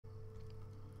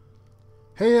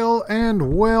Hail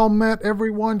and well met,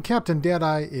 everyone. Captain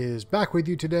Deadeye is back with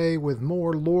you today with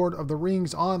more Lord of the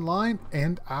Rings Online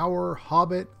and our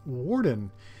Hobbit Warden.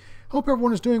 Hope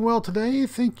everyone is doing well today.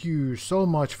 Thank you so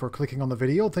much for clicking on the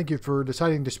video. Thank you for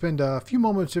deciding to spend a few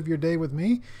moments of your day with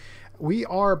me. We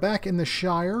are back in the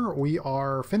Shire. We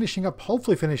are finishing up,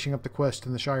 hopefully finishing up the quest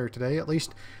in the Shire today. At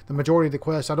least the majority of the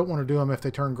quests. I don't want to do them if they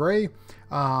turn gray,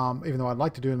 even though I'd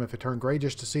like to do them if they turn gray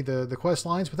just to see the quest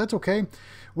lines, but that's okay.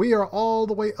 We are all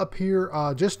the way up here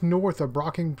just north of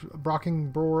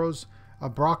Brockenborins.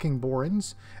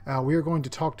 We are going to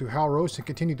talk to Halros and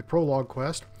continue the prologue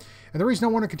quest. And the reason I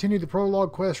want to continue the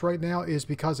prologue quest right now is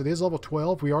because it is level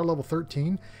 12. We are level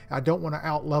 13. I don't want to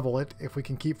out-level it if we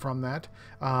can keep from that.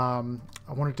 I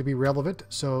want it to be relevant.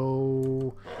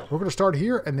 So we're going to start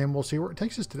here, and then we'll see where it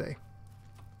takes us today.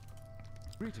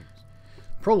 Greetings.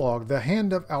 Prologue, the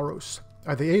Hand of Alros,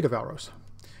 the Aid of Alros.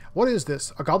 What is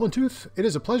this? A goblin tooth? It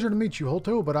is a pleasure to meet you,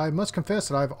 Holto, but I must confess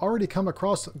that I've already come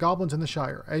across goblins in the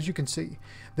Shire, as you can see.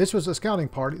 This was just a scouting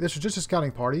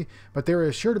party, but there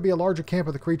is sure to be a larger camp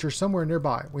of the creatures somewhere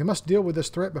nearby. We must deal with this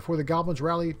threat before the goblins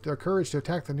rally their courage to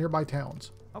attack the nearby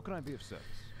towns. How can I be of service?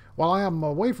 While I am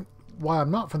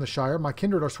not from the Shire, my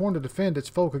kindred are sworn to defend its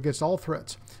folk against all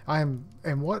threats. I am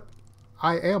what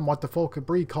the folk of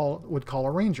Bree would call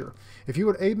a ranger. If you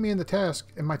would aid me in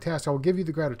my task, I will give you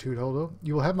the gratitude, Holto.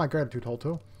 You will have my gratitude,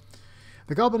 Holto.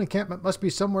 The goblin encampment must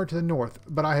be somewhere to the north,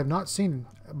 but I have not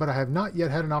yet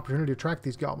had an opportunity to track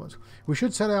these goblins. We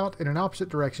should set out in opposite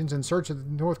directions in search of the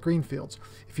North Greenfields.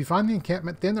 If you find the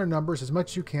encampment, thin their numbers as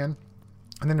much as you can,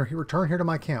 and then return here to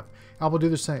my camp. I will do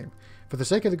the same. For the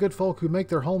sake of the good folk who make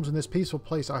their homes in this peaceful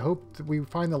place, I hope that we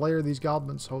find the lair of these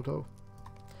goblins, Holto.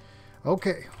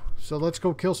 Okay. So let's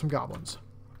go kill some goblins.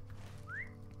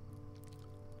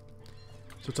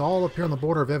 So it's all up here on the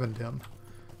border of Evendim.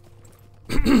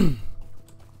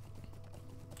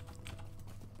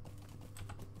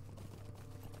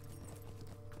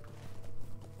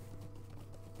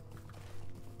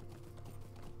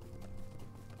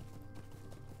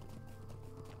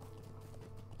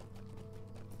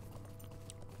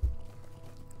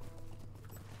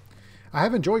 I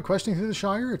have enjoyed questing through the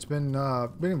Shire. It's been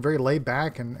very laid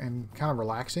back and kind of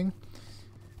relaxing.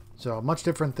 So much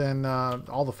different than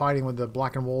all the fighting with the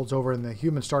Black and Wolves over in the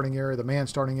human starting area, the man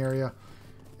starting area.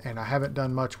 And I haven't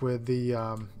done much with the...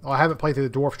 I haven't played through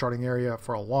the dwarf starting area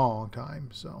for a long time.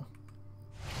 So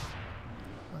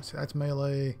let's see, that's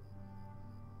melee.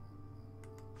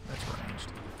 That's ranged.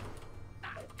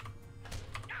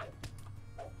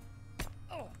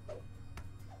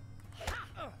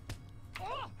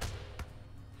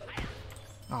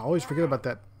 I always forget about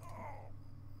that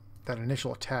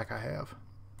initial attack I have.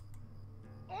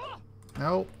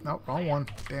 No, wrong one.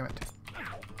 Damn it.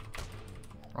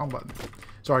 Wrong button.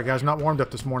 Sorry guys, not warmed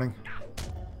up this morning.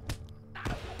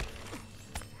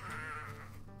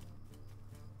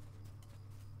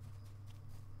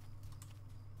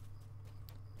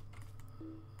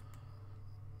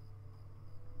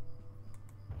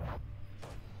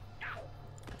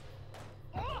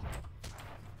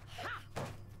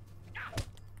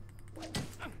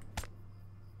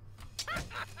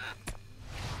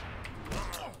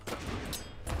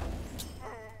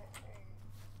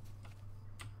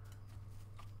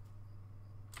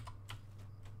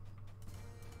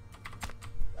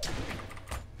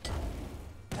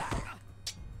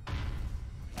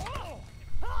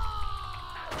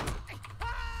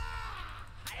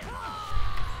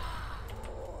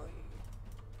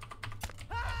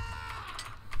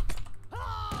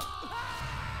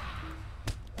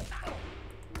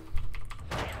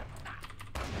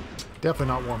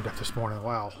 Definitely not warmed up this morning.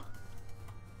 Wow.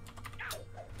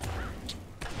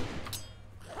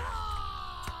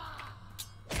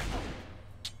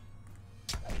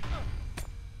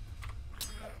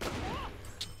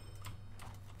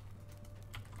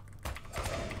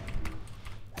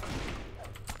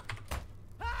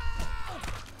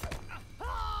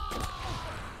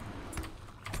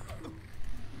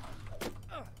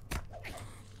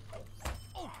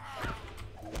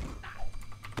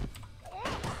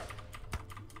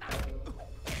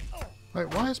 Wait,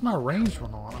 why is my range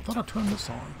one on? I thought I turned this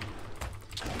on.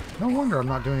 No wonder I'm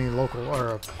not doing any local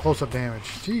or close-up damage.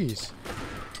 Jeez.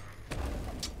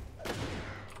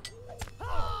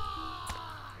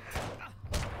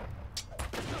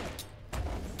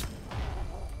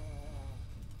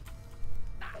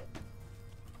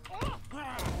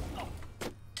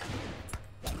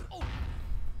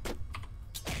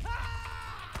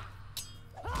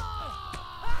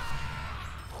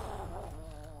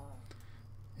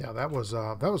 Yeah, that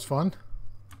was fun.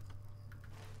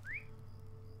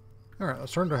 All right,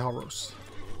 let's turn to Halros.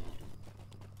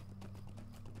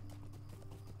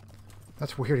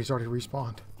 That's weird, he's already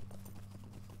respawned.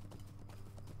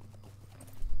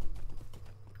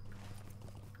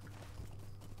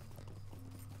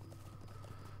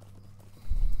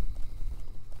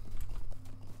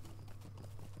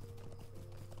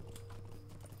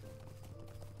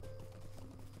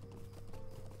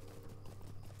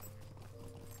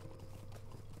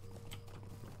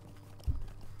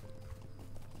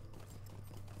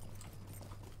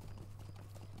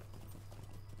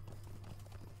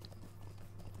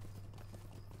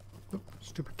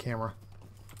 Stupid camera.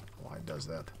 Why it does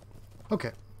that.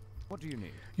 Okay. What do you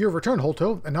need? You have returned,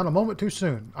 Holto, and not a moment too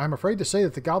soon. I am afraid to say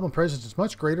that the goblin presence is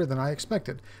much greater than I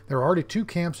expected. There are already 2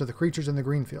 camps of the creatures in the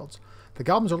Greenfields. The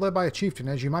goblins are led by a chieftain,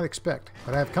 as you might expect,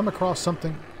 but I have come across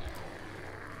something...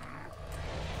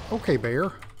 Okay,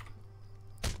 bear.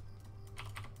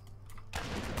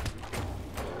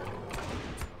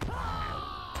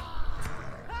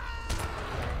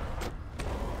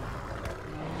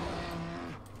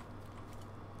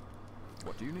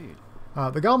 What do you need?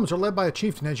 The goblins are led by a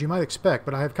chieftain, as you might expect,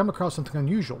 but I have come across something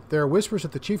unusual. There are whispers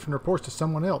that the chieftain reports to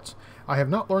someone else. I have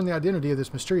not learned the identity of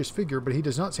this mysterious figure, but he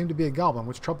does not seem to be a goblin,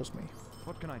 which troubles me.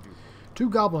 What can I do? 2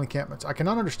 goblin encampments. I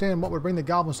cannot understand what would bring the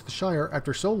goblins to the Shire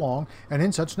after so long and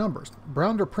in such numbers.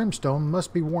 Brounder Primstone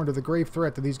must be warned of the grave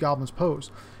threat that these goblins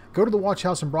pose. Go to the watch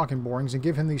house in Brockenborings and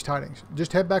give him these tidings.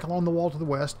 Just head back along the wall to the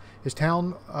west. His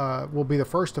town will be the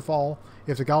first to fall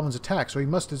if the goblins attack, so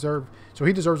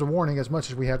he deserves a warning as much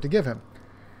as we have to give him.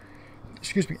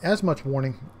 Excuse me, as much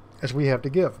warning as we have to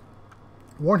give.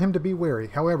 Warn him to be wary.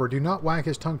 However, do not wag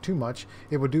his tongue too much.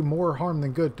 It would do more harm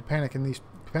than good to panic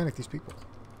these people.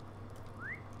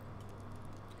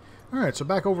 Alright, so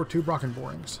back over to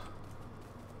Brockenborings.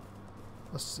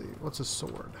 Let's see, what's his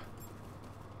sword?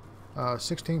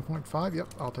 16.5, yep,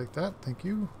 I'll take that, thank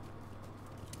you.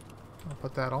 I'll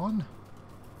put that on.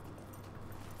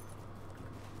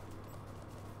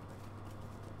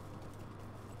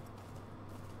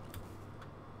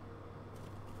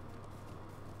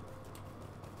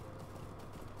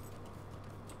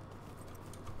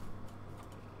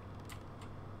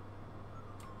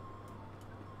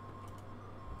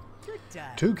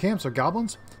 Two camps of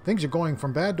goblins? Things are going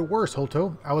from bad to worse,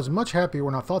 Holto. I was much happier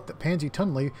when I thought that Pansy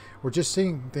Tunley were just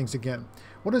seeing things again.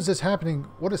 What is happening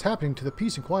to the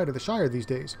peace and quiet of the Shire these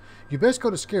days? You best go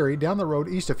to Scary, down the road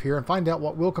east of here, and find out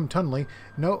from Wilcom Tunley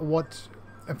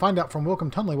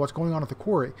what's going on at the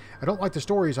quarry. I don't like the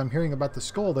stories I'm hearing about the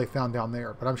skull they found down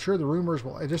there, but I'm sure the rumors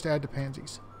will just add to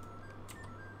Pansy's.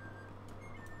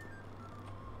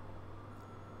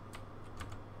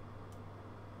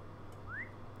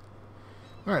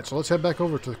 Alright, so let's head back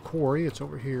over to the quarry. It's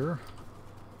over here.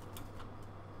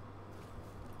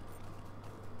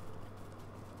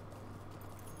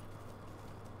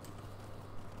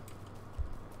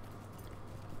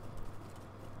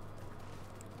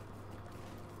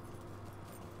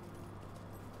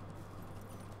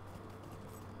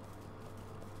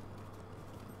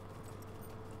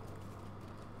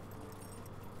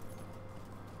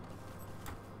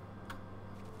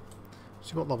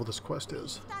 See what level this quest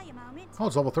is. Oh,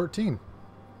 it's level 13.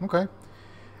 Okay.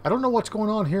 I don't know what's going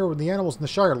on here with the animals in the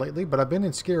Shire lately, but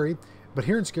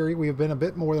here in Scary, we have been a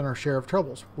bit more than our share of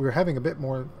troubles. We've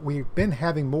been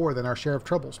having more than our share of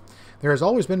troubles. There has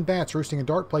always been bats roosting in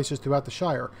dark places throughout the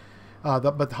Shire,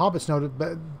 but the hobbits know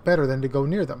better than to go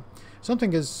near them.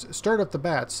 Something has stirred up the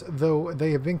bats, though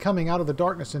they have been coming out of the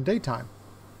darkness in daytime.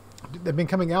 They've been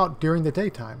coming out during the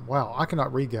daytime. Wow, I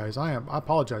cannot read, guys. I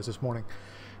apologize this morning.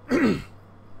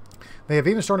 They have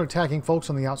even started attacking folks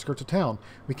on the outskirts of town.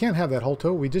 We can't have that,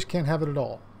 Holto. We just can't have it at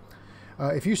all.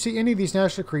 If you see any of these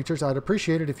national creatures, I'd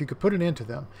appreciate it if you could put an end to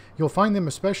them. You'll find them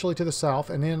especially to the south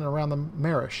and in and around the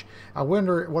Marish. I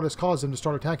wonder what has caused them to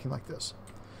start attacking like this.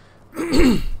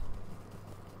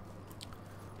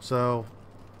 So,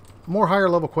 more higher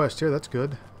level quests here. That's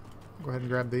good. Go ahead and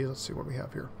grab these. Let's see what we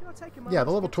have here. Yeah,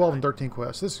 the level 12 and 13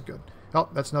 quests. This is good. Oh,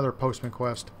 that's another postman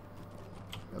quest.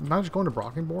 Am I just going to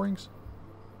Brockenborings?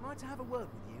 To have a word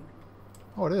with you.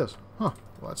 Oh, it is. Huh.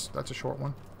 Well, that's a short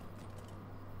one.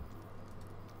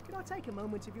 Can I take a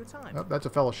moment of your time? Oh, that's a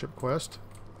fellowship quest.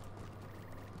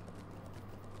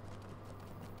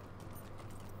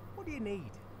 What do you need?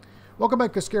 Welcome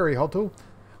back to Scary, Holto.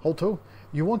 Holto,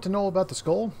 you want to know about the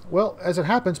skull? Well, as it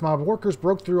happens, my workers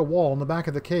broke through a wall in the back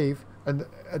of the cave and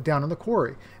down in the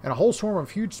quarry, and a whole swarm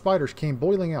of huge spiders came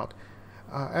boiling out.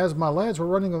 As my lads were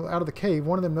running out of the cave,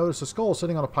 one of them noticed a skull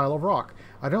sitting on a pile of rock.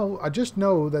 I just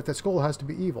know that the skull has to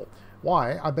be evil.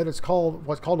 Why? I bet it's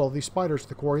what's called all these spiders to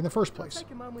the quarry in the first place.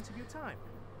 Take a moment of your time.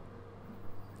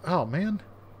 Oh, man.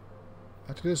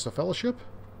 That's this, a fellowship?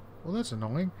 Well, that's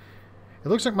annoying. It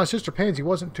looks like my sister Pansy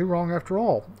wasn't too wrong after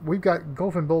all. We've got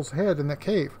Gulfinbull's head in that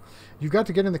cave. You've got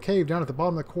to get in the cave down at the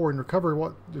bottom of the quarry and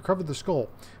recover the skull.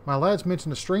 My lads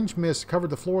mentioned a strange mist covered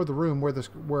the floor of the room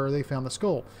where they found the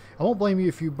skull. I won't blame you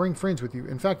if you bring friends with you.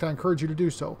 In fact, I encourage you to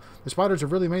do so. The spiders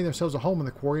have really made themselves a home in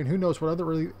the quarry, and who knows what other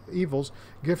really evils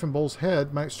Gulfinbull's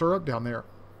head might stir up down there.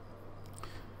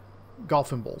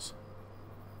 Gulfinbull's.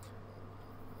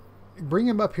 Bring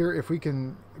him up here if we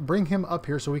can. Bring him up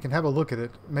here so we can have a look at it.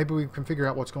 Maybe we can figure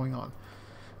out what's going on.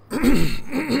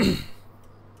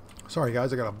 Sorry,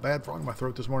 guys. I got a bad frog in my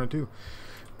throat this morning, too.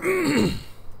 The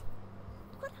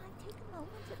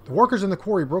workers in the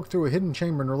quarry broke through a hidden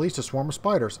chamber and released a swarm of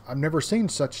spiders. I've never seen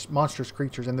such monstrous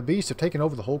creatures, and the beasts have taken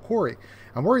over the whole quarry.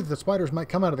 I'm worried that the spiders might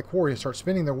come out of the quarry and start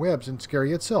spinning their webs in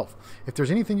Scary itself. If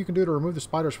there's anything you can do to remove the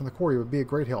spiders from the quarry, it would be a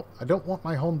great help. I don't want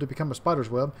my home to become a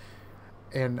spider's web.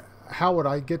 And how would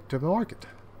I get to the market?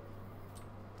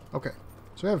 Okay,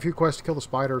 so we have a few quests to kill the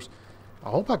spiders. I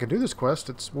hope I can do this quest.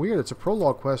 It's weird. It's a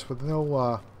prologue quest with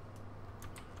no...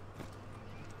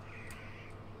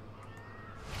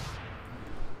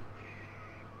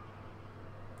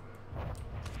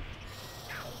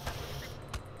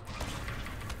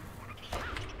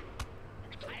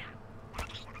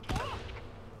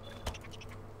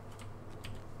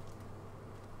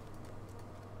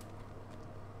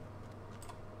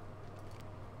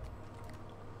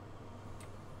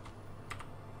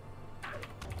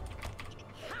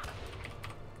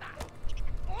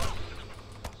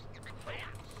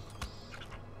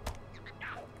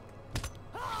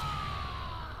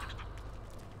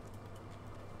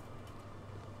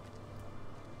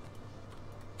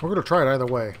 We're going to try it either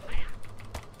way.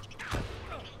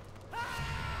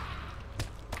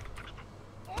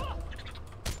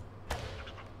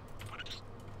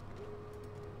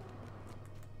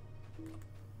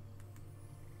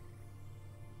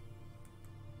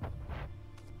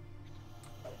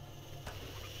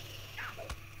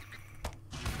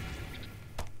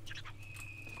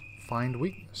 Find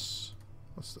weakness.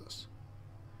 What's this?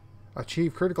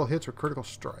 Achieve critical hits with critical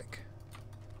strike.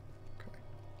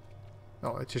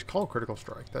 Oh, it's just called Critical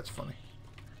Strike. That's funny.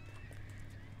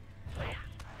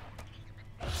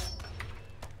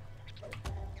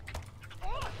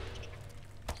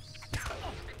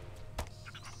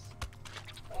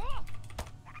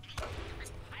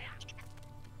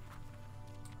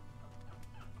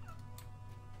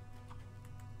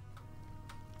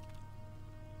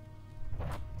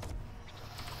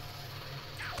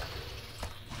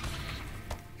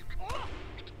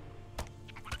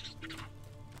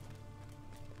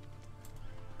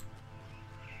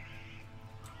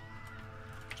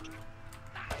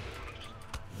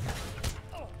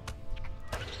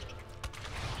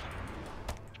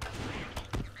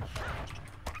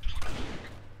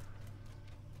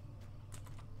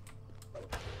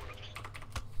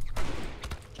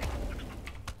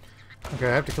 Okay,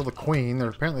 I have to kill the queen.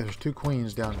 Apparently there's two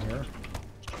queens down here.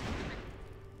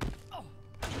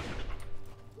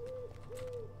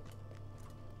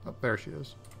 Oh, there she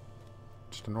is.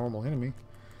 Just a normal enemy.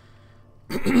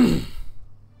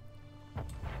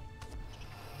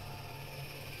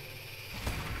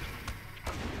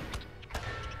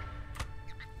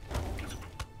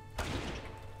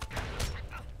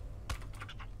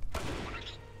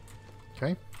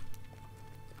 Okay.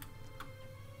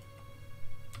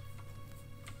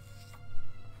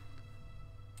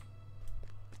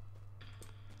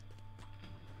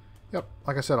 Yep,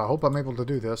 like I said, I hope I'm able to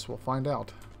do this. We'll find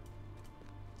out.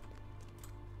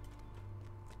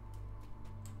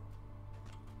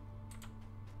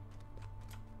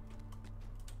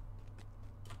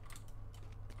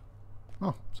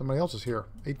 Oh, somebody else is here.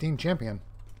 18 champion.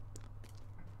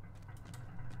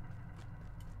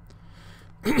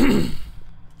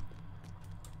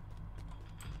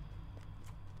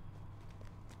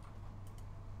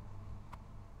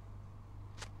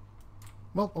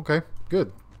 Well, okay,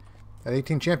 good. That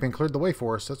 18 champion cleared the way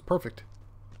for us. That's perfect.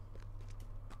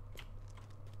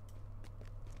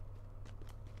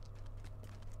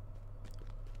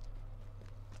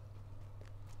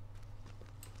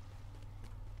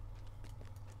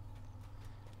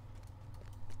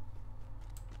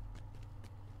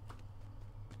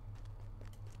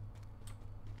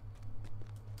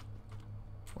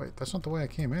 Wait, that's not the way I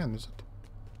came in, is it?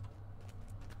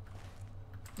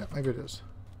 Yeah, maybe it is.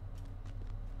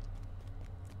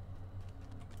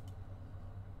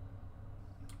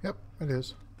 Yep, it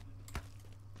is.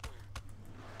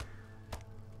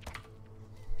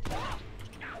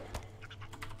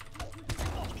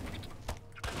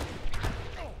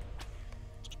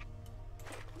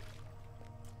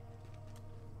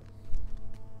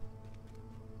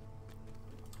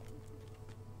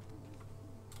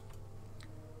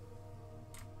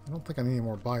 I don't think I need any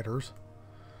more biters.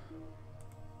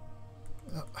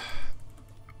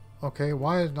 Okay,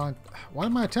 why did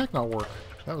my attack not work?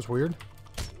 That was weird.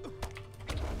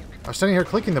 I was sitting here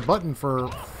clicking the button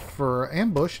for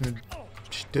ambush and it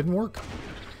just didn't work.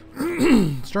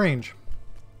 Strange.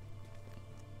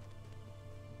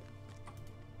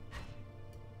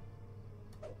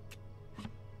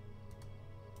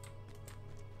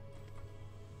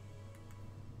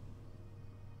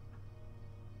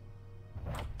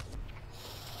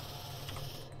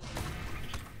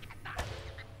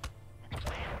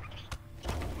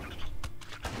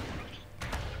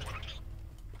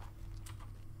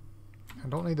 I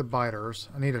don't need the biters.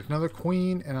 I need another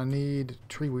queen and I need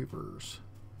tree weavers.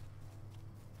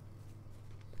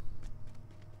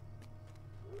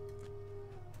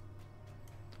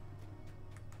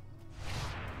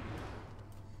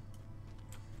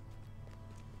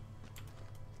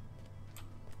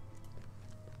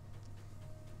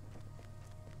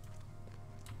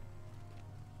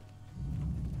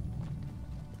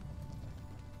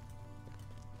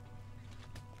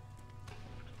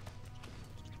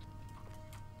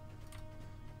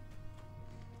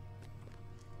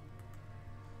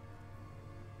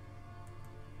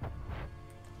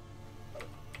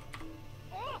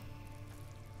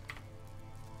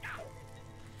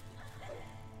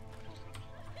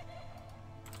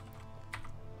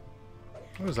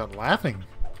 What is that laughing?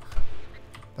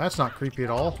 That's not creepy at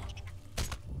all.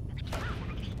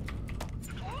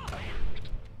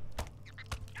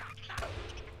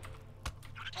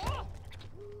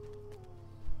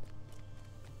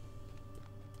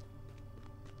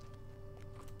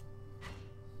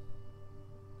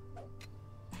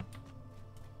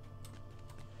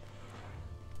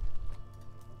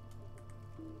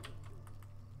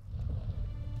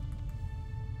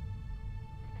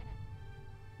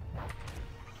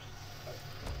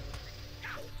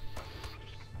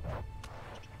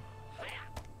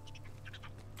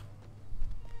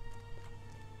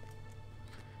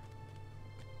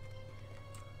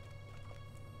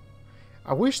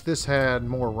 I wish this had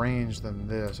more range than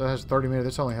this. It has 30 meter.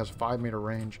 This only has 5-meter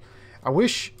range. I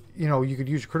wish, you know, you could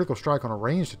use critical strike on a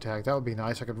ranged attack. That would be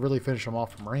nice. I could really finish them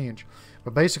off from range.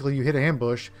 But basically, you hit an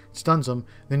ambush, stuns them,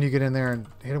 then you get in there and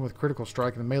hit them with critical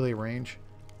strike in the melee range.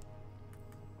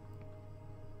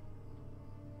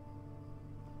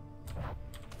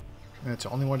 And it's the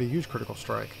only way to use critical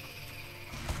strike.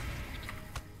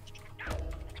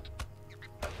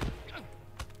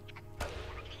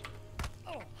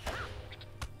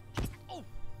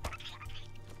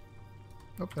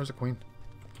 Oh, there's a queen.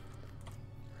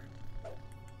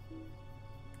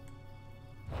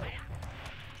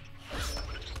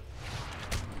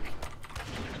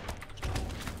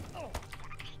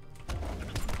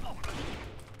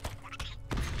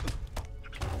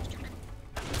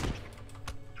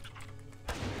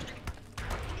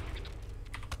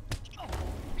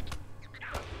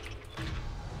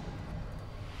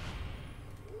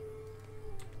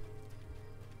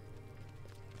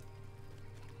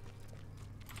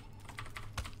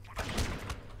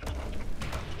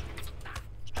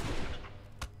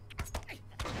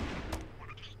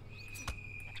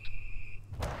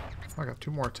 I got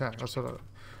 2 more attacks. Let's set up.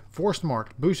 Force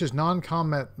Mark boosts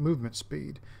non-combat movement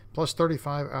speed. Plus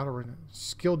 35 out of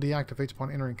skill deactivates upon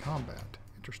entering combat.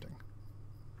 Interesting.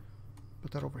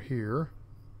 Put that over here.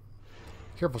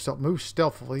 Careful stealth. Moves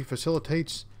stealthily.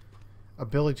 Facilitates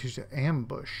abilities to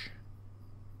ambush.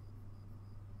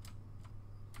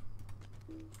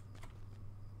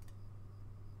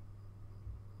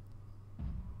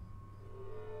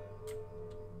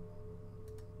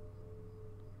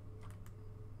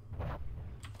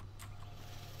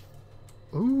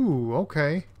 Ooh,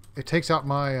 okay. It takes out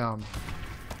my,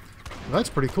 that's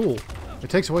pretty cool. It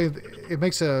takes away, it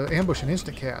makes an ambush an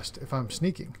instant cast if I'm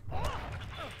sneaking. Well,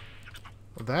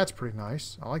 that's pretty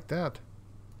nice. I like that.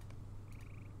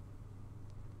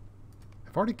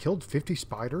 I've already killed 50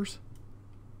 spiders.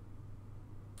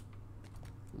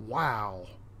 Wow.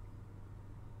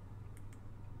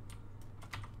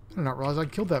 I did not realize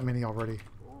I'd killed that many already.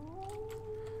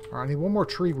 Alright, I need one more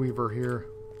tree weaver here.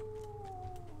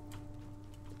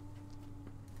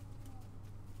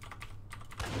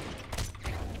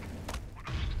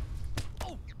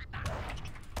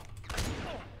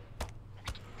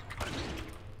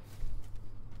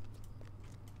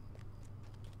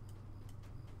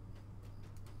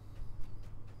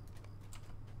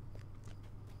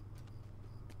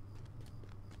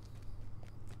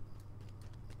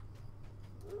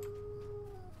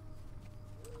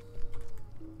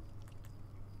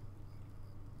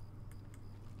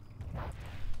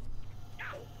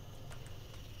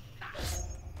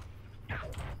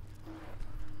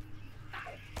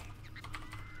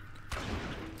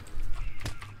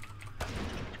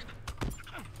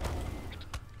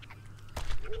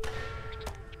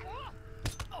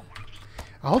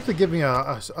 I hope they give me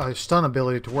a stun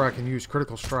ability to where I can use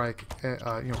critical strike at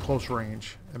you know, close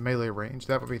range and melee range.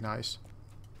 That would be nice.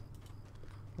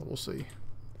 But we'll see.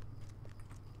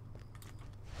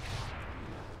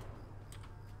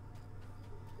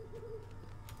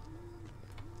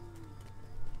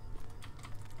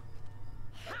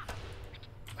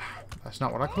 That's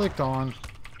not what I clicked on.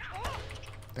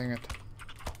 Dang it.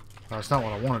 No, it's not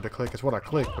what I wanted to click. It's what I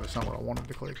clicked, but it's not what I wanted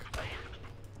to click.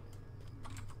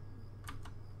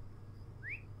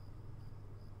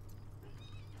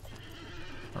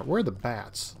 Alright, where are the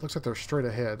bats? Looks like they're straight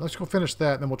ahead. Let's go finish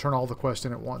that, and then we'll turn all the quests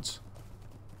in at once.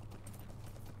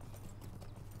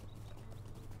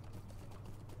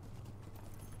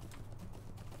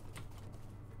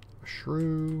 A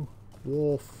shrew,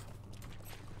 wolf,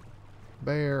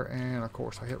 bear, and of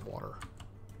course I hit water.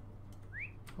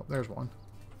 Oh, there's one.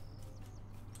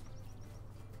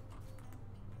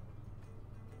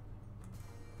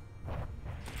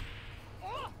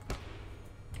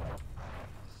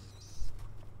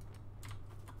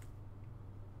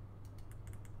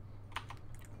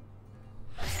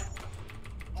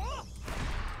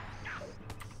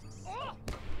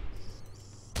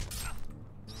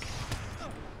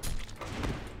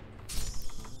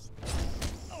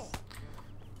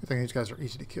 I think these guys are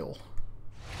easy to kill.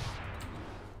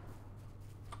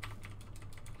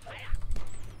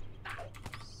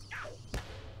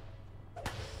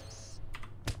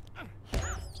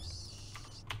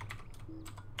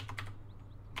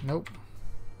 Nope.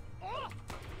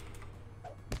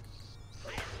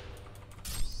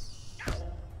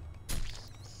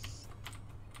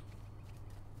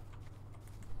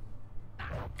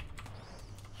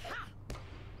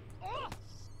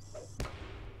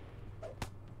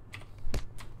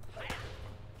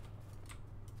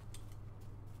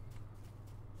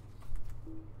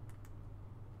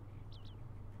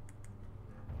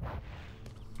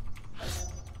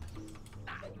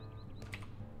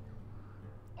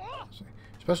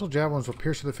 Special javelins will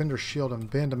pierce the defender's shield and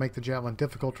bend to make the javelin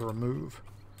difficult to remove.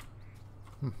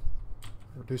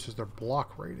 Reduces their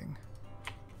block rating.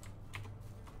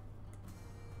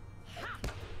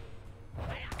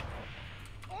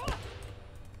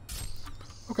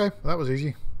 Okay, well, that was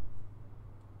easy.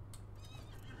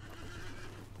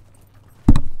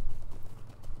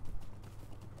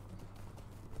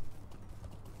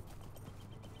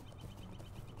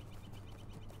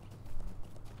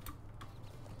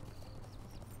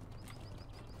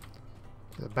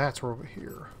 The bats were over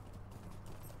here.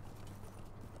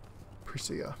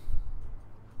 Priscilla.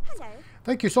 Hello.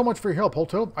 Thank you so much for your help,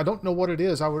 Holto. I don't know what it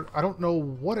is. I don't know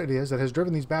what it is that has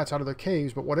driven these bats out of their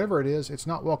caves, but whatever it is, it's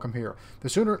not welcome here. The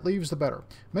sooner it leaves, the better.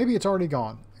 Maybe it's already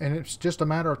gone, and it's just a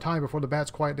matter of time before the bats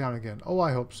quiet down again. Oh,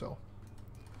 I hope so.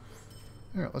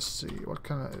 All right, let's see. What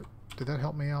kind of... Did that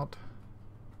help me out?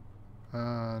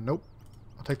 Nope.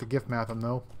 I'll take the gift matham,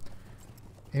 though.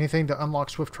 Anything to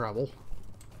unlock swift travel.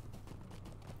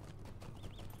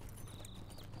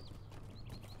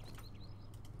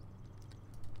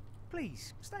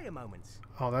 Please, stay a moment.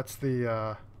 Oh, that's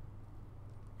the,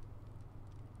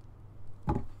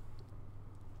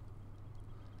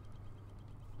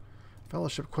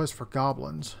 Fellowship quest for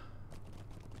goblins.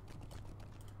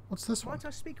 What's this one? Might I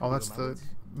speak Oh, with you that's a the moment?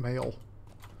 mail.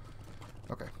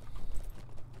 Okay.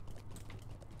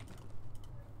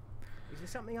 Is there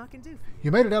something I can do for you?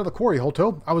 You made it out of the quarry,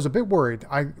 Holto. I was a bit worried,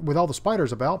 with all the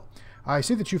spiders about. I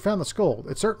see that you found the skull.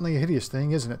 It's certainly a hideous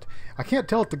thing, isn't it? I can't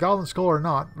tell if the goblin skull or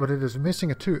not, but it is missing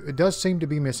a tooth. It does seem to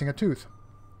be missing a tooth.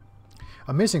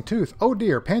 A missing tooth? Oh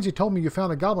dear, Pansy told me you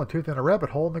found a goblin tooth in a rabbit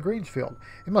hole in the Greenfield.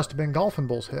 It must have been Golfing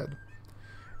Bull's head.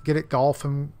 Get it?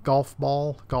 Golfing bowl?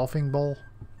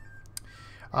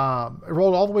 It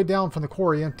rolled all the way down from the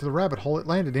quarry into the rabbit hole it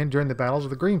landed in during the battles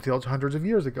of the Greenfields hundreds of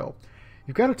years ago.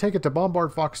 You've got to take it to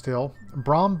Bombard Foxtail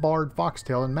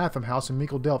in Matham House in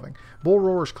Meikle Delving. Bull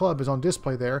Roarer's Club is on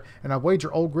display there, and I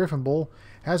wager old Griffin Bull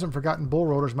hasn't forgotten Bull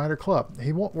Roarer's Minor Club.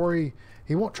 He won't worry.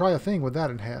 He won't try a thing with that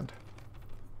in hand.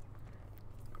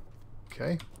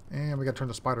 Okay, and we got to turn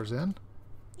the spiders in.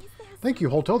 Thank you,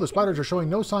 Holto. The spiders are showing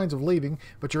no signs of leaving,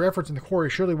 but your efforts in the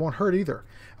quarry surely won't hurt either.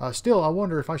 Still, I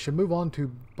wonder if I should move on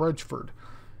to Budgeford.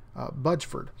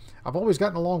 I've always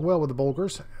gotten along well with the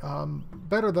Bulgars.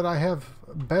 Better than I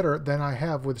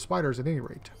have with the spiders at any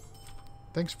rate.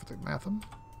 Thanks for the matham.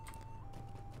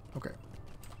 Okay.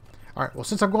 Alright, well,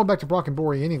 since I'm going back to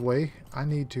Brockenbury anyway, I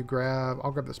need to grab...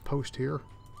 I'll grab this post here.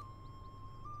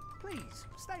 Please,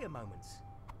 stay a moment.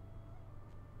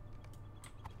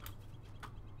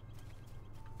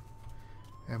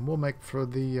 And we'll make for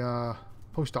the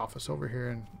post office over here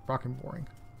in Brockenbury.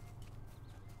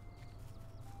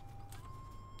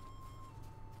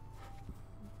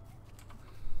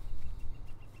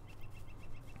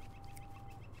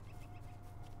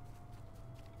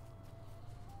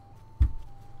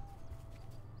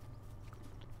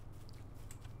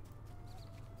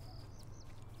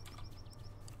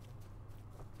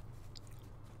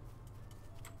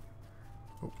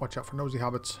 watch out for nosy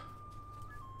hobbits.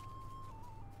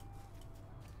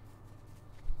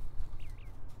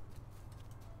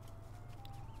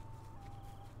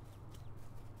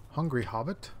 Hungry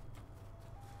hobbit.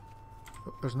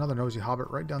 Oh, there's another nosy hobbit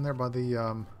right down there by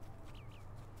the...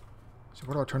 So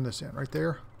where do I turn this in? Right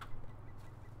there?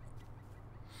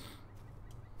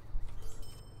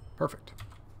 Perfect.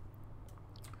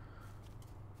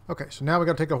 Okay, so now we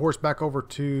got to take a horse back over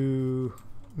to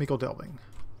Meikle Delving.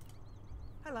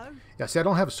 Hello. Yeah, see, I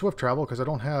don't have swift travel because I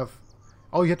don't have...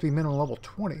 Oh, you have to be minimum level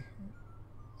 20.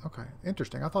 Okay,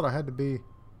 interesting. I thought I had to be...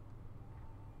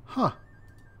 Huh.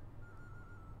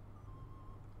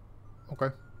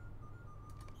 Okay.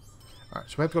 Alright,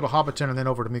 so we have to go to Hobbiton and then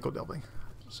over to Meikle Delving.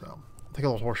 So, take a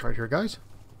little horse right here, guys.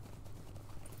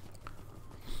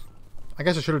 I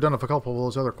guess I should have done a couple of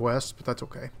those other quests, but that's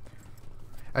okay.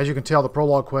 As you can tell, the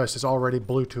prologue quest is already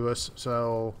blue to us,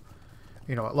 so,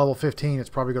 you know, at level 15, it's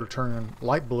probably going to turn in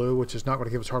light blue, which is not going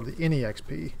to give us hardly any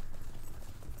XP.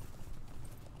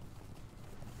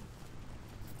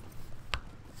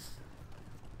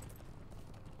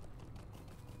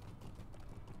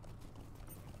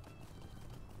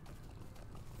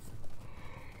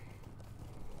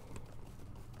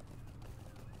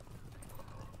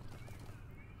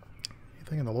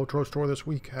 Anything in the Lotro store this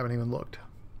week? Haven't even looked.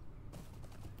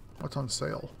 What's on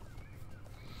sale?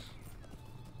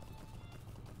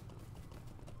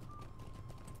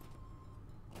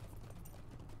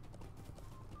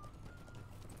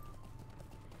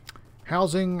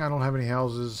 Housing. I don't have any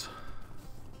houses.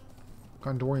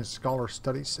 Gondorian Scholar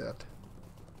Study Set.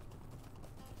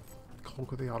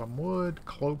 Cloak of the Autumn Wood.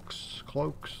 Cloaks.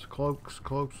 Cloaks. Cloaks.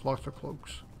 Cloaks. Lots of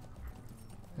cloaks.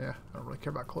 Yeah, I don't really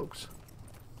care about cloaks.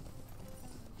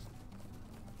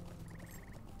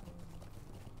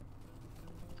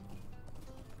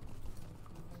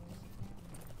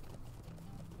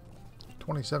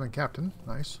 $27 captain.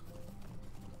 Nice.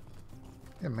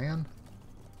 Yeah, man.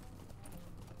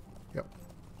 Yep.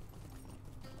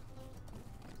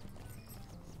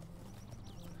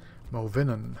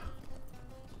 Movinen.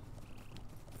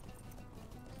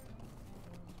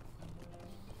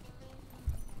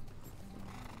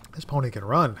 This pony can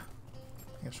run.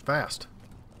 It's fast.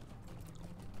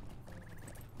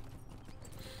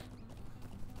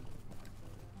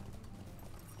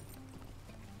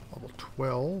 Level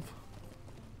 12.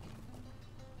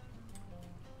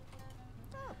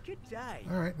 Good day.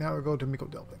 Alright, now we go to Meikle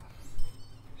Delving.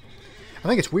 I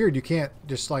think it's weird you can't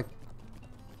just like,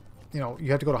 you know,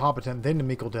 you have to go to Hobbiton, then to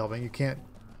Meikle Delving. You can't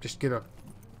just get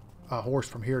a horse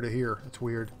from here to here. It's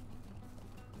weird.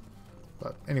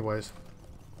 But anyways.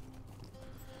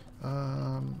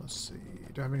 Let's see.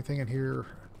 Do I have anything in here?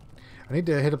 I need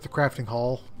to hit up the crafting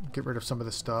hall, get rid of some of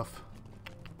this stuff.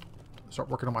 Start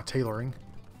working on my tailoring.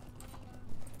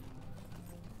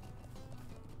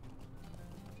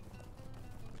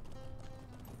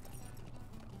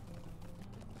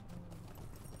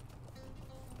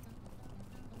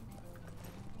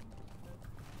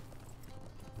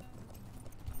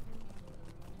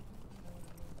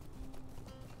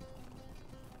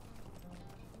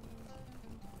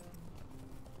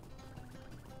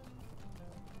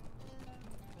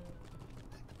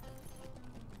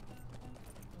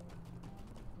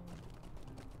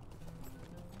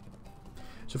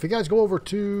 So if you guys go over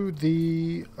to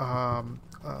the,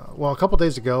 well, a couple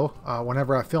days ago,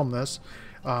 whenever I filmed this,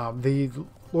 the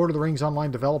Lord of the Rings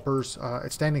online developers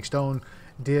at Standing Stone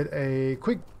did a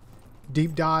quick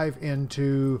deep dive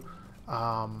into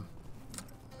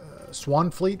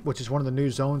Swanfleet, which is one of the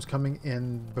new zones coming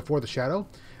in before the Shadow.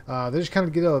 They just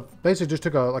kind of basically just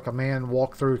took like a man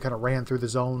walk through, kind of ran through the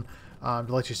zone to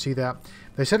let you see that.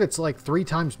 They said it's like 3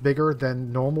 times bigger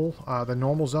than normal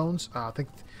zones. I think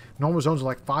normal zones are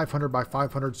like 500 by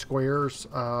 500 squares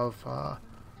of, I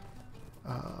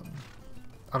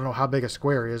don't know how big a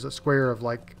square is. A square of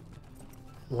like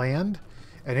land,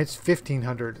 and it's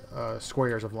 1,500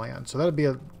 squares of land. So that'd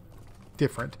be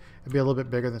different. It'd be a little bit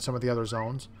bigger than some of the other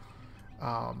zones.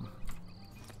 All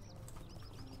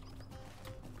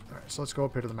right, so let's go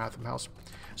up here to the Matham House.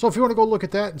 So if you want to go look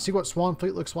at that and see what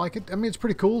Swanfleet looks like, I mean, it's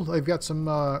pretty cool. They've got some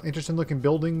interesting looking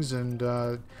buildings, and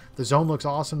the zone looks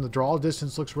awesome. The draw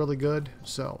distance looks really good.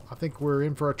 So I think we're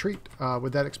in for a treat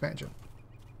with that expansion.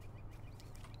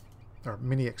 Or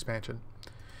mini expansion.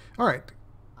 All right,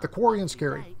 the Quarry and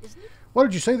Scary. What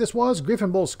did you say this was?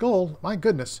 Griffin Bull's skull? My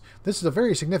goodness. This is a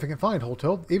very significant find,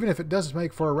 Holto, even if it does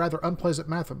make for a rather unpleasant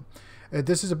Matham.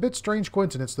 This is a bit strange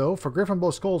coincidence, though, for Griffin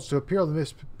Bull skulls to appear on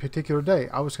this particular day.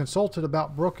 I was consulted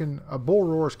about Bull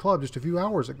Roar's Club just a few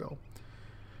hours ago.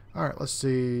 All right, let's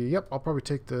see. Yep, I'll probably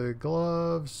take the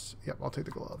gloves. Yep, I'll take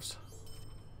the gloves.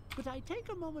 Could I take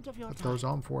a moment of your Put time? those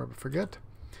on before I forget.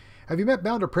 Have you met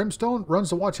Bounder Primstone? Runs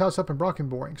the watch house up in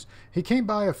Brockenborings. He came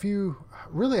by a few...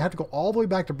 Really, I have to go all the way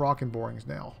back to Brockenborings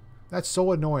now. That's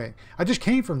so annoying. I just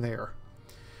came from there.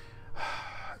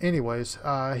 Anyways,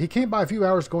 he came by a few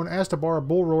hours ago and asked to borrow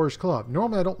Bull Roarer's club.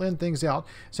 Normally, I don't lend things out,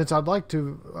 since I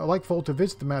like folk to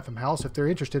visit the Matham house if they're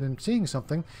interested in seeing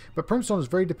something, but Primstone is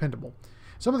very dependable.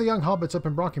 Some of the young hobbits up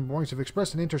in Brockenborings have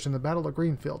expressed an interest in the Battle of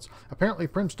Greenfields. Apparently,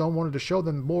 Primstone wanted to show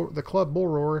them the club Bull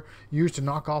Roarer used to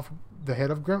knock off the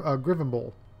head of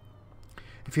Grivenbull.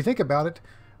 If you think about it,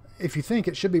 if you think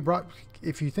it should be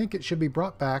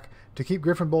brought back to keep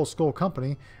Griffin Bull's skull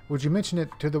company, would you mention it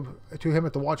to him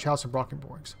at the watch house in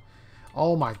Brockenborings?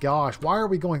 Oh my gosh, why are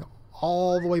we going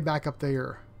all the way back up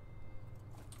there?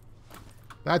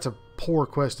 That's a poor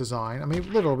quest design. I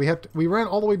mean, literally, we ran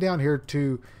all the way down here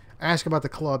to ask about the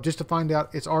club just to find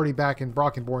out it's already back in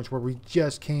Brockenborings where we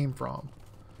just came from.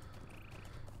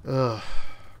 Ugh.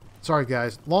 Sorry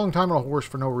guys, long time on a horse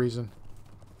for no reason.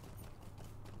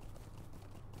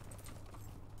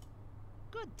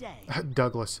 Good day.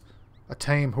 Douglas. A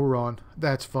tame Huron.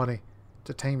 That's funny. It's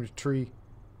a tamed tree.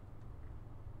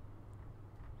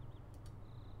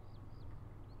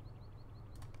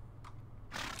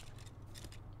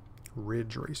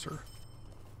 Ridge Racer.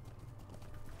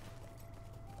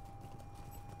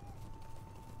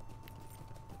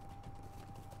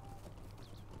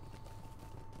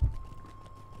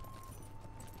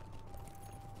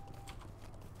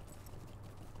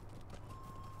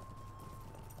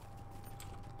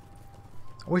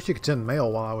 I wish you could send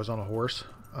mail while I was on a horse,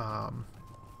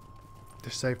 to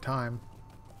save time.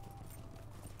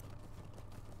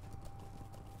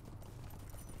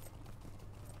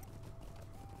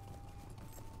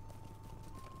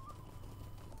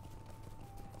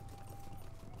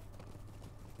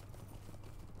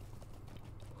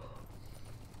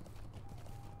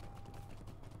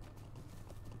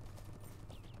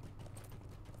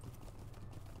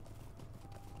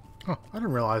 Oh, I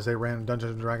didn't realize they ran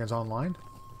Dungeons & Dragons online.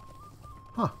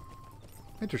 Huh.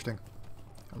 Interesting.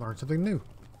 I learned something new.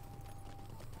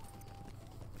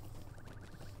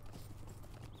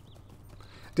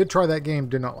 Did try that game,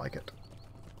 did not like it.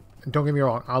 And don't get me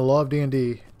wrong, I love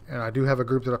D&D, and I do have a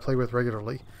group that I play with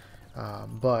regularly.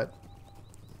 But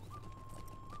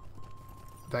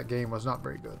that game was not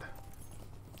very good.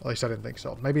 At least I didn't think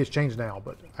so. Maybe it's changed now,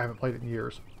 but I haven't played it in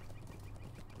years.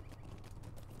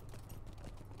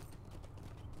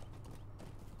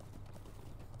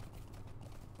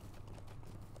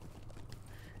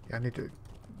 I need to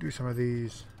do some of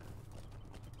these.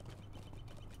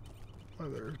 Oh,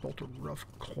 there's bolt of rough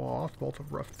cloth, bolt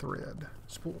of rough thread,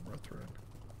 spool of rough thread.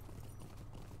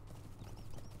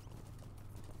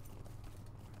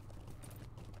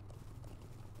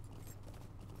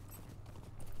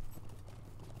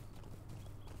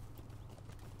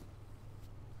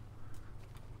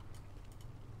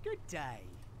 Good day.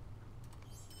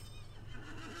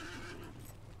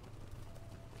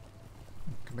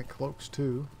 Can make cloaks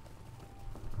too.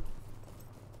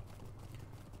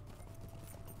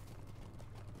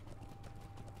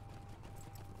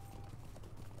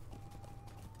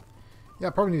 Yeah, I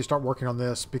probably need to start working on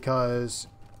this because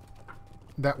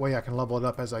that way I can level it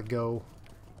up as I go.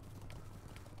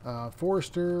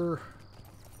 Forester.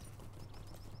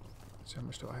 Let's see how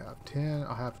much do I have? 10.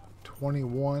 I have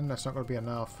 21. That's not going to be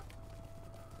enough.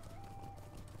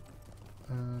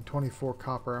 24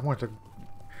 copper. I'm just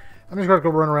going to go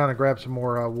run around and grab some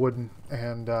more wood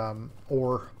and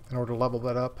ore in order to level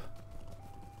that up.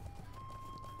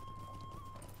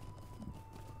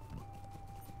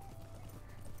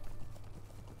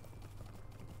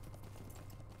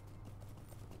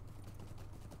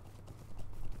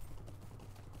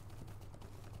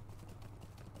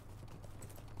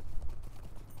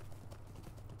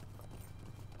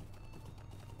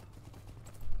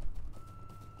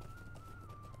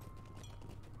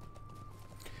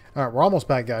 Alright, we're almost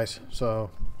back, guys.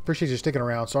 So, appreciate you sticking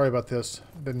around. Sorry about this.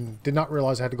 Did not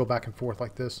realize I had to go back and forth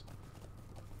like this.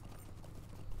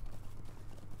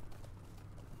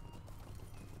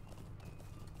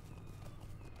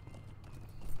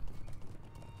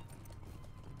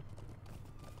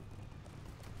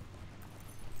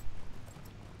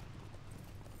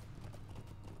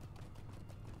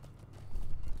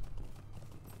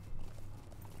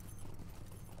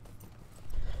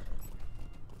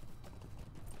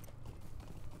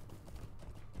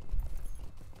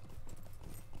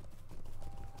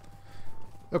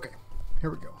 Okay,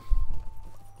 here we go.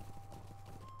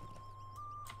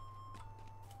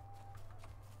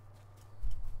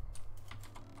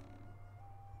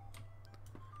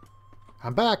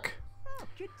 I'm back.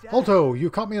 good day. Holto, you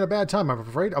caught me at a bad time, I'm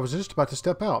afraid. I was just about to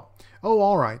step out. Oh,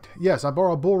 all right. Yes, I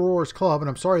borrowed Bull Roar's club, and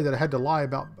I'm sorry that I had to lie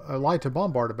to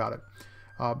Bombard about it.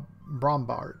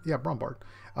 Brombard. Yeah, Brombard.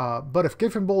 But if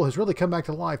Griffin Bull has really come back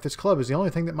to life, this club is the only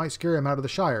thing that might scare him out of the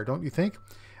Shire, don't you think?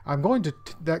 I'm going to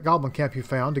that goblin camp you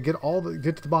found to get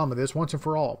to the bottom of this once and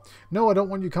for all. No, I don't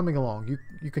want you coming along.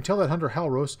 You can tell that hunter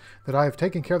Halros that I have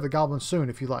taken care of the goblins soon,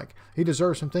 if you like. He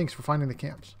deserves some thanks for finding the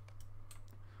camps.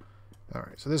 All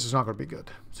right, so this is not going to be good.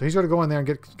 So he's going to go in there and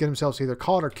get himself either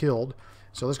caught or killed.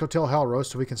 So let's go tell Halros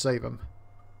so we can save him.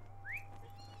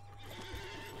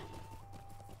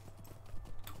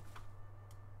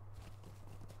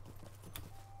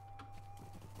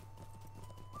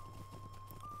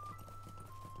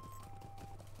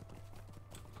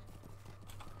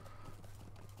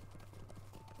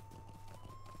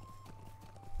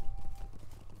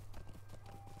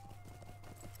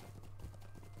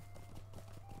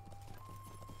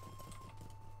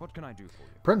 What can I do for you?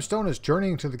 Primstone is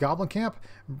journeying to the goblin camp.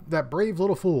 That brave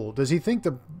little fool. Does he think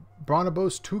the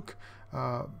Branabos Took,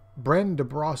 Bren de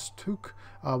Bros Took,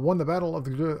 won the Battle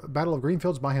of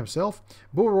Greenfields by himself?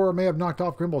 Bullroar may have knocked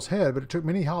off Grimble's head, but it took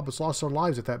many hobbits lost their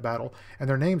lives at that battle, and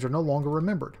their names are no longer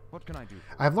remembered. What can I do?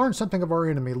 I have learned something of our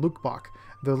enemy, Lubach.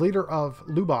 The leader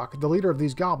of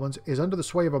these goblins, is under the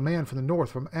sway of a man from the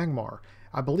north, from Angmar.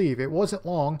 I believe it wasn't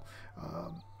long.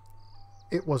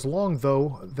 It was long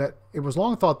thought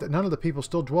that none of the people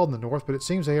still dwelled in the north, but it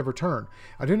seems they have returned.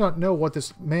 I do not know what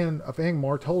this man of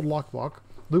Angmar told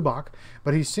Lubach,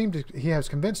 but he has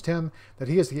convinced him that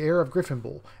he is the heir of Griffin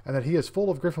Bull, and that he is full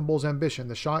of Griffin Bull's ambition,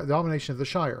 the domination of the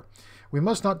Shire. We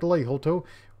must not delay, Holto.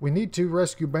 We need to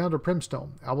rescue Bounder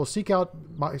Primstone. I will seek out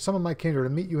some of my kindred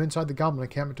and meet you inside the goblin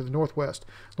encampment to the northwest.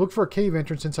 Look for a cave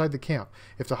entrance inside the camp.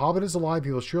 If the Hobbit is alive,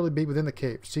 he will surely be within the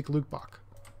cave. Seek Lubach.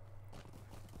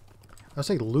 I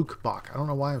say Lubach. I don't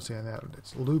know why I'm saying that.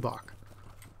 It's Lubach.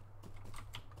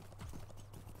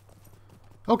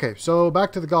 Okay, so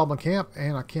back to the goblin camp,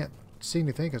 and I can't see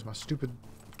anything because my stupid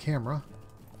camera.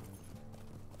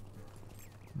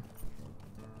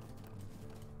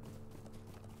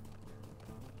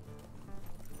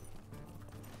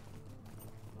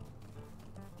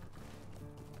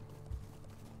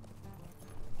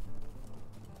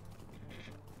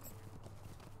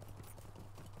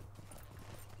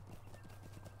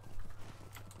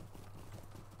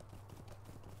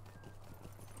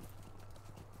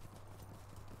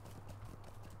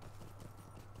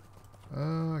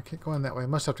 I can't go in that way. I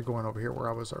must have to go in over here where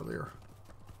I was earlier.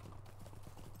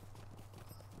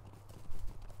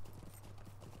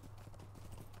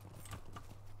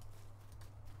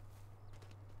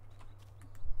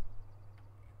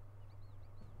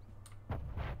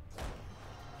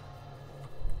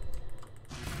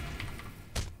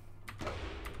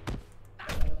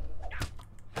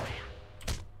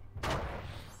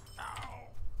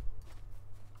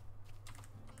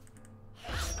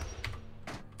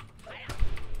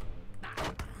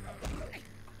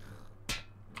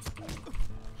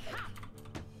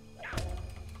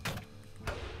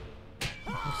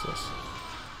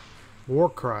 War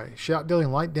Cry. Shout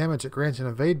dealing light damage that grants an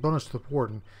evade bonus to the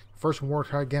Warden. First War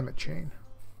Cry gamut chain.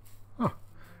 Huh.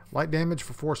 Light damage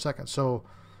for 4 seconds. So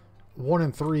 1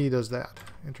 and 3 does that.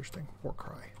 Interesting. War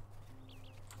Cry.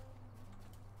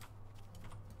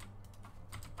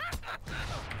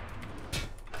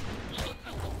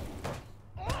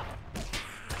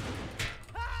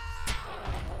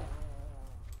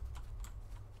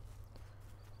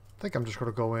 I think I'm just going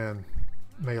to go in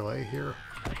melee here.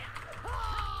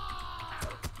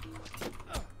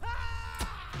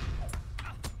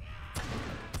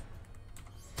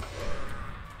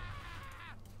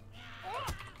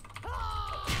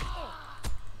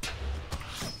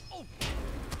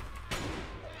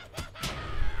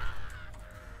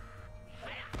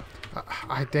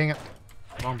 Dang it.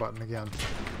 Wrong button again.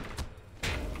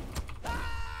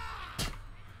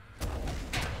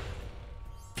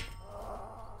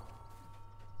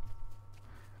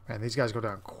 Man, these guys go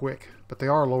down quick, but they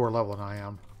are lower level than I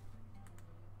am.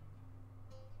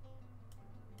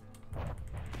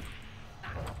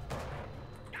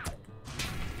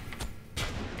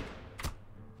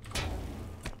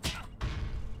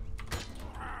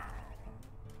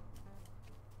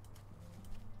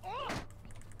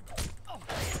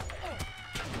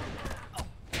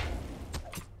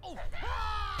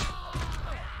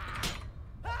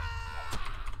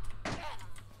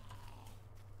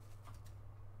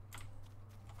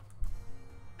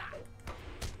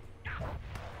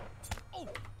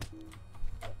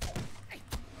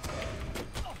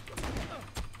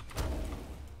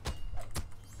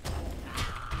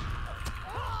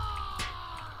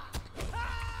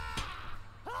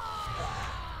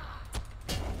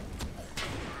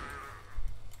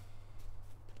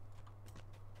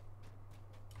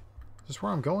 this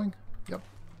where I'm going? Yep.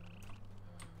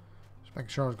 Just making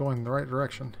sure I was going in the right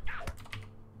direction.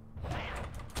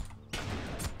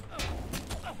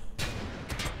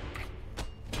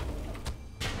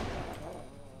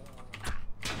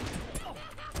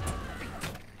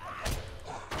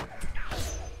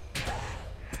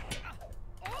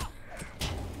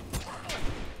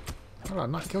 How did I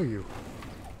not kill you?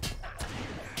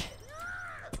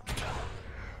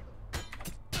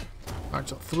 Alright,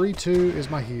 so 3-2 is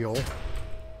my heal.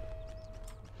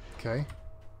 Okay.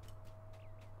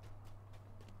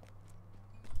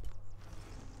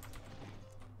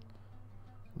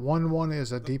 One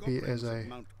is a DP as a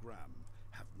Mount Graham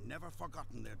have never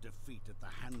forgotten their defeat at the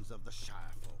hands of the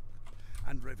Shire folk,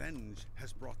 and revenge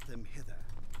has brought them hither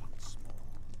once more.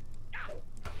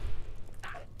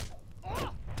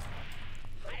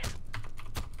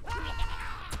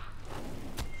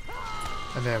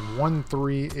 And then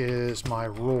 1-3 is my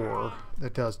roar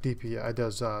that does DP. It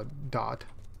does dot.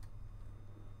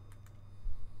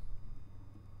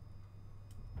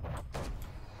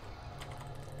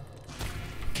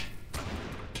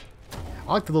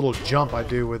 I like the little jump I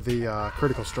do with the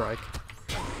critical strike.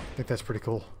 I think that's pretty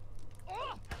cool.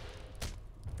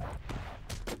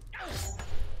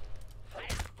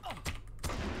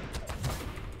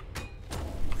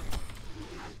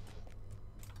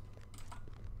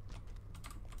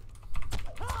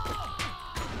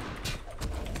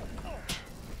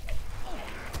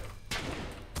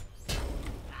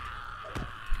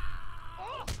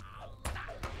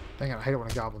 Dang it, I hate it when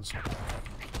the goblins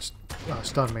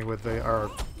stun me with the,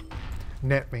 or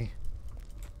net me.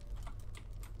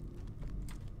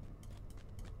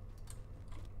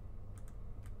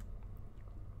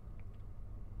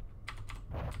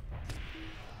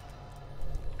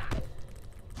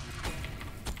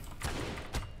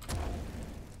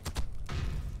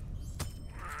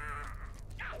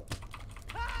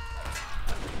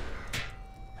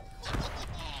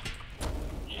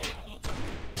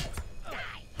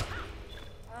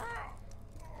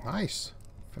 Nice.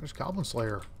 Finished Goblin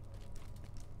Slayer.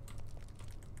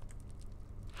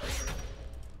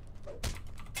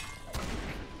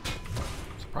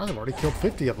 Surprised I've already killed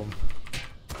 50 of them.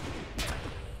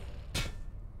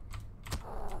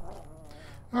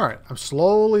 Alright, I'm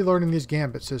slowly learning this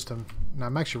gambit system, and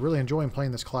I'm actually really enjoying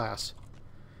playing this class.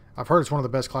 I've heard it's one of the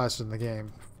best classes in the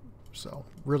game, so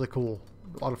really cool.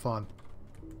 A lot of fun.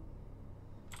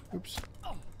 Oops.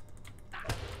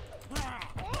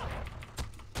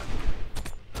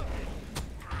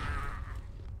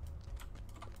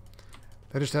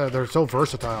 They just they're so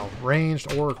versatile,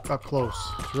 ranged or up close.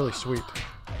 It's really sweet.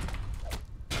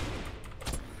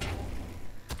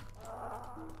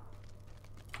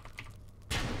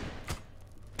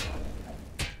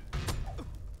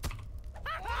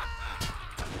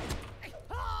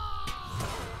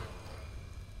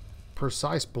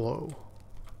 Precise blow.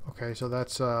 Okay, so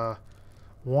that's 1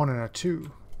 and a 2.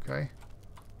 Okay.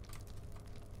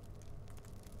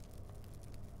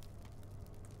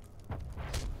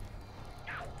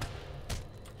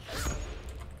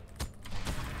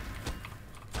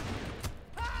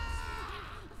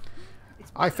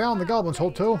 I found the goblins'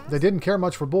 hotel. They didn't care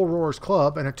much for Bull Roar's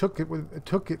club, and it took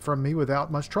it from me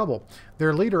without much trouble.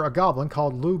 Their leader, a goblin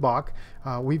called Lubach.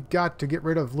 We've got to get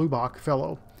rid of Lubach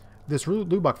fellow. This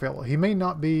Lubach fellow. He may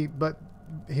not be, but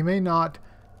he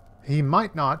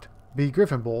might not be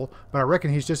Griffin Bull, but I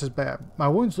reckon he's just as bad. My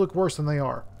wounds look worse than they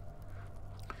are.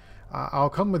 I'll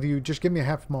come with you. Just give me a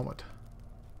half moment.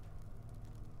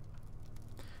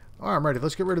 All right, I'm ready.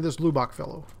 Let's get rid of this Lubach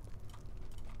fellow.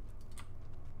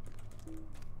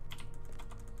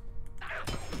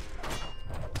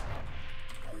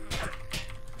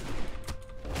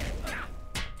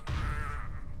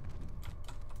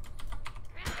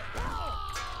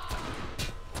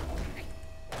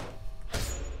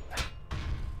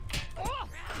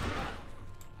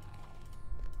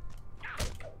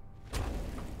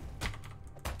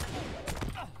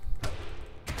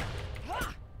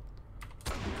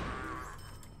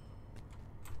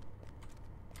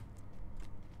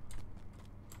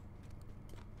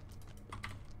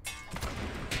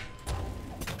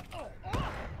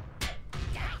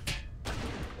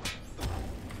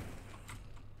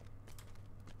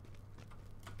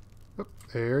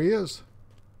 There he is.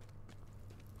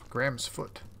 Graham's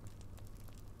foot.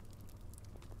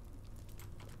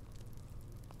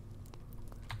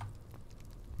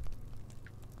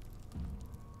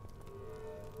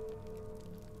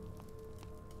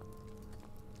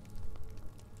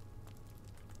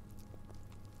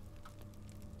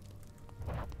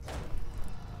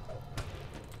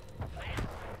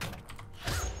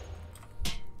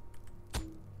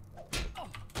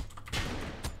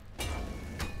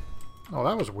 Oh,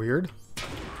 that was weird.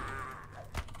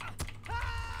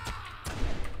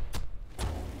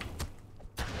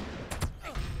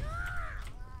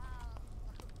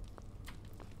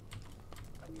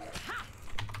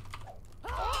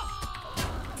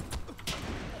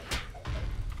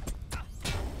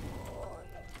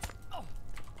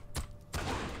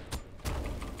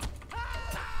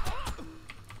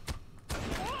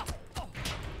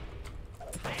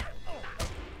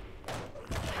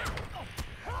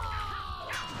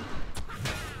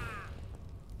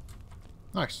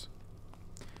 Nice.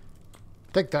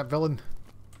 Take that, villain.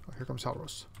 Oh, here comes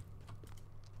Halros.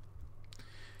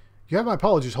 You have my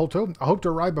apologies, Holto. I hoped to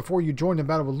arrive before you joined in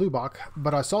battle with Lubach,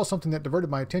 but I saw something that diverted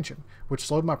my attention, which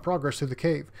slowed my progress through the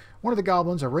cave. One of the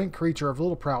goblins, a rank creature of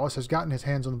little prowess, has gotten his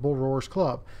hands on the Bull Roarer's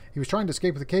club. He was trying to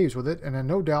escape the caves with it, and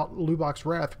no doubt Lubach's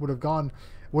wrath would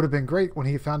have been great when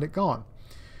he found it gone.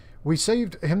 We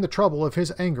saved him the trouble of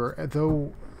his anger,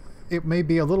 though it may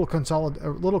be a little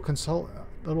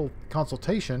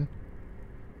consolation,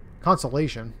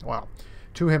 wow,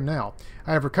 to him now.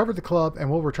 I have recovered the club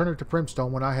and will return it to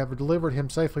Brimstone when I have delivered him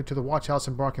safely to the watch house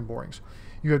in Brockenborings.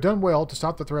 You have done well to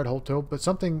stop the threat, Holto, but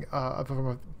something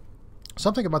about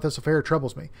this affair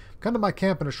troubles me. Come to my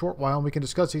camp in a short while and we can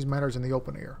discuss these matters in the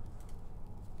open air.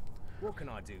 What can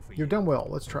I do for you? You've done well.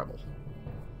 Let's travel.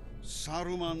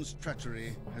 Saruman's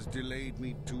treachery has delayed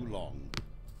me too long.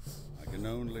 I can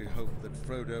only hope that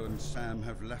Frodo and Sam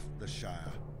have left the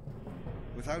Shire.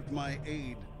 Without my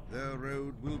aid, their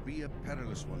road will be a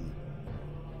perilous one.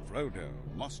 Frodo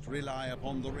must rely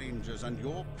upon the Rangers and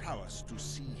your prowess to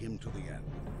see him to the end.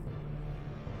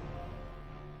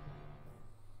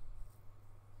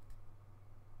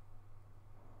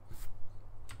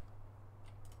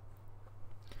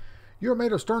 You are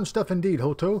made of stern stuff indeed,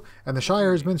 Holto, and the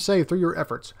Shire has been saved through your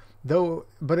efforts.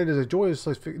 But it is a joyless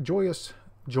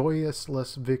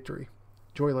victory.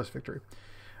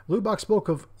 Lubach spoke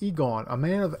of Egon, a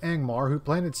man of Angmar who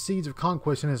planted seeds of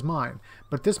conquest in his mind,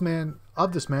 but of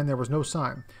this man there was no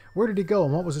sign. Where did he go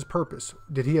and what was his purpose?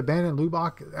 Did he abandon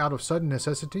Lubach out of sudden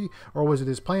necessity, or was it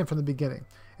his plan from the beginning?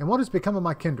 And what has become of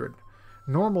my kindred?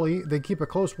 Normally they keep a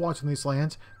close watch on these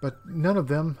lands, but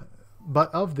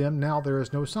of them now there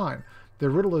is no sign.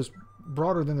 The riddle is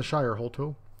broader than the Shire,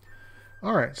 Holto.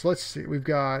 Alright, so let's see. We've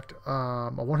got a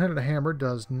one-handed hammer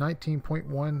does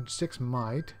 19.16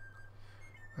 might.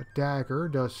 A dagger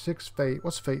does 6 fate.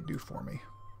 What's fate do for me?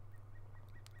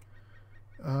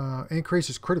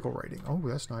 Increases critical rating. Oh,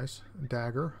 that's nice.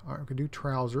 Dagger. Alright, we can do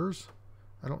trousers.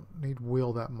 I don't need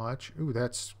will that much. Ooh,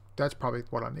 that's probably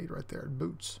what I need right there.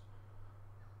 Boots.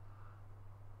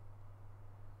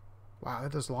 Wow,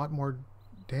 that does a lot more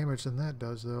damage than that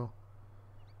does, though.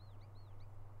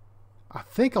 I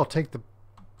think I'll take the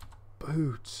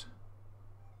boots.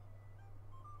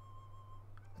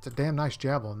 That's a damn nice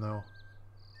javelin, though.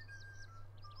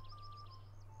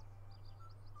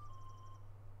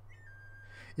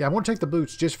 Yeah, I want to take the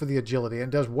boots just for the agility. And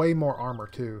it does way more armor,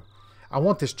 too. I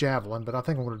want this javelin, but I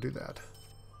think I'm going to do that.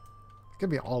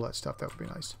 Give me all that stuff. That would be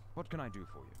nice. What can I do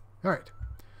for you? All right.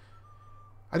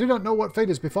 I do not know what fate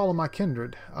has befallen my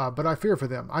kindred, but I fear for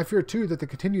them. I fear, too, that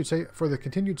for the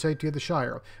continued safety of the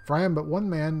Shire, for I am but one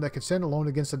man that can stand alone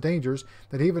against the dangers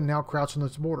that even now crouch on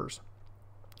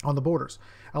the borders.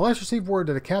 I last received word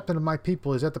that a captain of my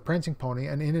people is at the Prancing Pony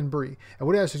and in Bree. I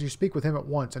would ask that you speak with him at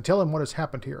once and tell him what has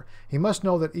happened here. He must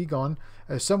know that Egon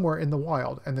is somewhere in the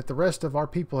wild and that the rest of our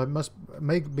people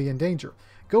may be in danger.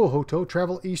 Go, Hoto,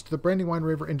 travel east to the Brandywine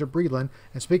River into Breeland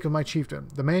and speak with my chieftain.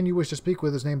 The man you wish to speak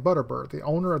with is named Butterbur, the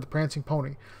owner of the Prancing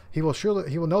Pony. He will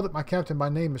know my captain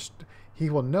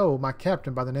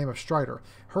by the name of Strider.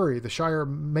 Hurry, the Shire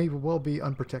may well be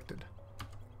unprotected.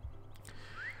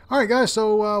 Alright guys,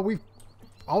 so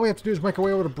all we have to do is make our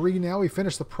way over to Bree now. We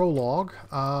finished the prologue.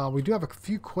 We do have a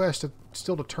few quests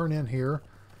still to turn in here.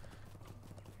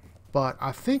 But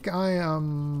I think I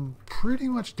am pretty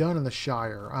much done in the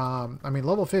Shire. I mean,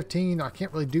 level 15, I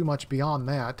can't really do much beyond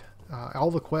that. All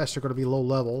the quests are going to be low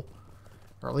level.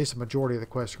 Or at least the majority of the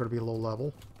quests are going to be low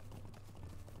level.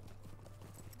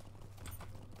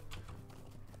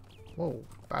 Whoa,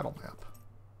 battle map.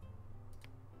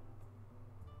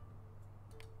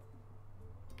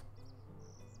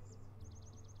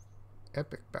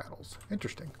 Epic battles.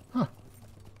 Interesting. Huh.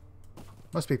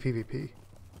 Must be PvP.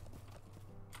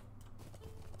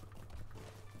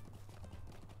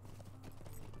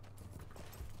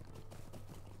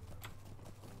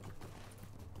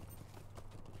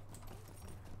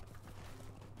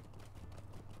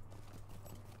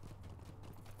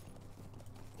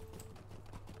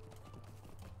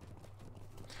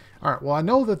 Alright, well I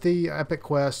know that the epic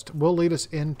quest will lead us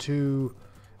into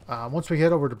Once we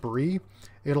head over to Bree,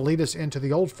 it'll lead us into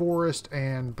the Old Forest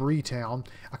and Bree Town.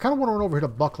 I kind of want to run over here to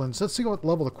Buckland. So let's see what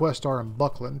level the quests are in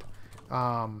Buckland.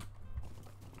 I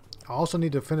also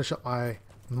need to finish up my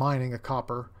mining of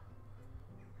copper.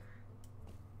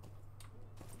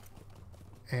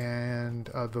 And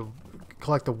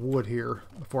collect the wood here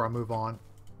before I move on.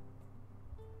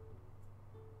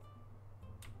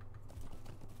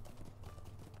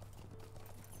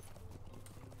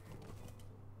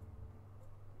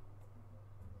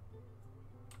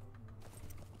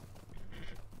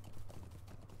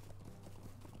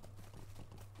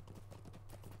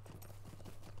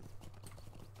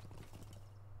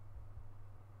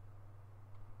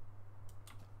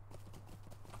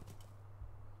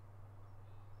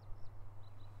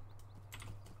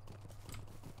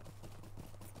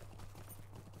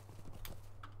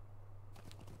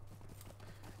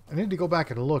 I need to go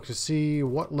back and look to see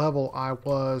what level I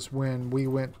was when we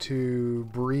went to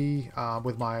Bree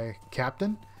with my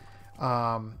captain.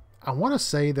 I want to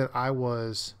say that I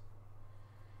was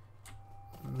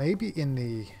maybe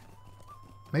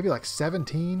maybe like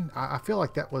 17. I feel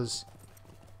like that was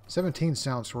 17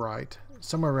 sounds right.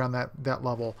 Somewhere around that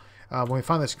level. When we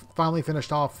finally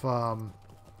finished off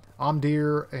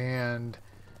Omdir and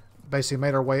basically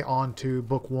made our way on to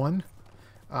Book 1.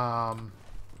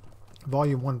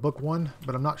 Volume 1, Book 1,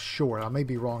 but I'm not sure. I may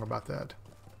be wrong about that.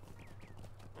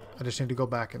 I just need to go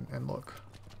back and look.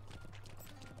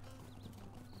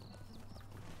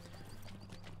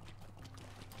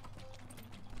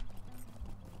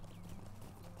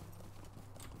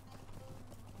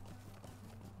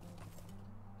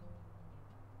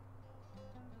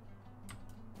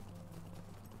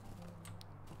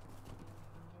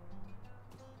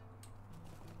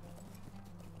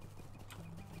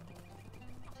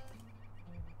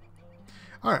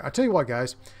 Alright, I'll tell you what,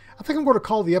 guys. I think I'm going to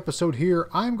call the episode here.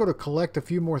 I'm going to collect a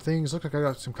few more things. Looks like I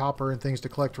got some copper and things to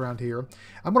collect around here.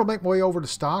 I'm going to make my way over to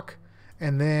Stock,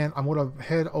 and then I'm going to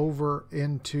head over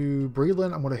into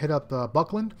Breland. I'm going to hit up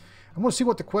Buckland. I'm going to see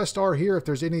what the quests are here, if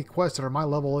there's any quests that are my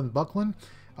level in Buckland.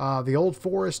 The Old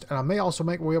Forest, and I may also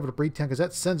make my way over to Breetown, because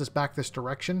that sends us back this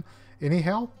direction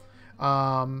anyhow.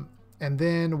 And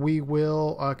then we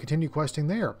will continue questing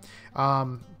there.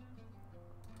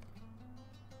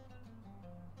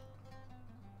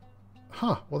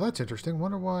 Huh, well that's interesting.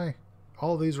 Wonder why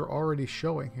all these are already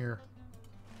showing here.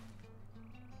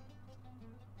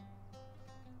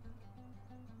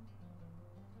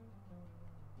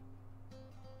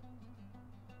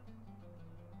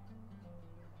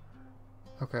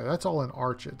 Okay, that's all in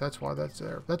Archet. That's why that's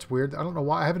there. That's weird. I don't know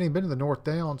why. I haven't even been to the North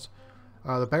Downs,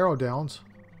 the Barrow Downs.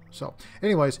 So,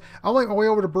 anyways, I'll make my way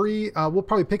over to Bree. We'll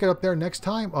probably pick it up there next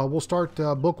time. We'll start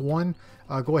Book 1.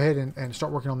 Go ahead and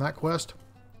start working on that quest.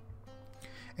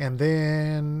 And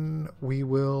then we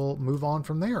will move on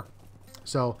from there.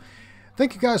 So,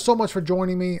 thank you guys so much for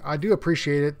joining me. I do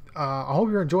appreciate it. I hope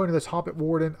you're enjoying this Hobbit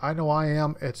Warden. I know I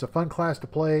am. It's a fun class to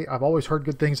play. I've always heard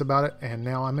good things about it, and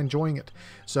now I'm enjoying it.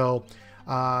 So,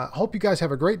 hope you guys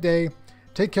have a great day.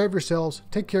 Take care of yourselves.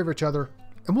 Take care of each other.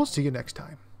 And we'll see you next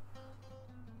time.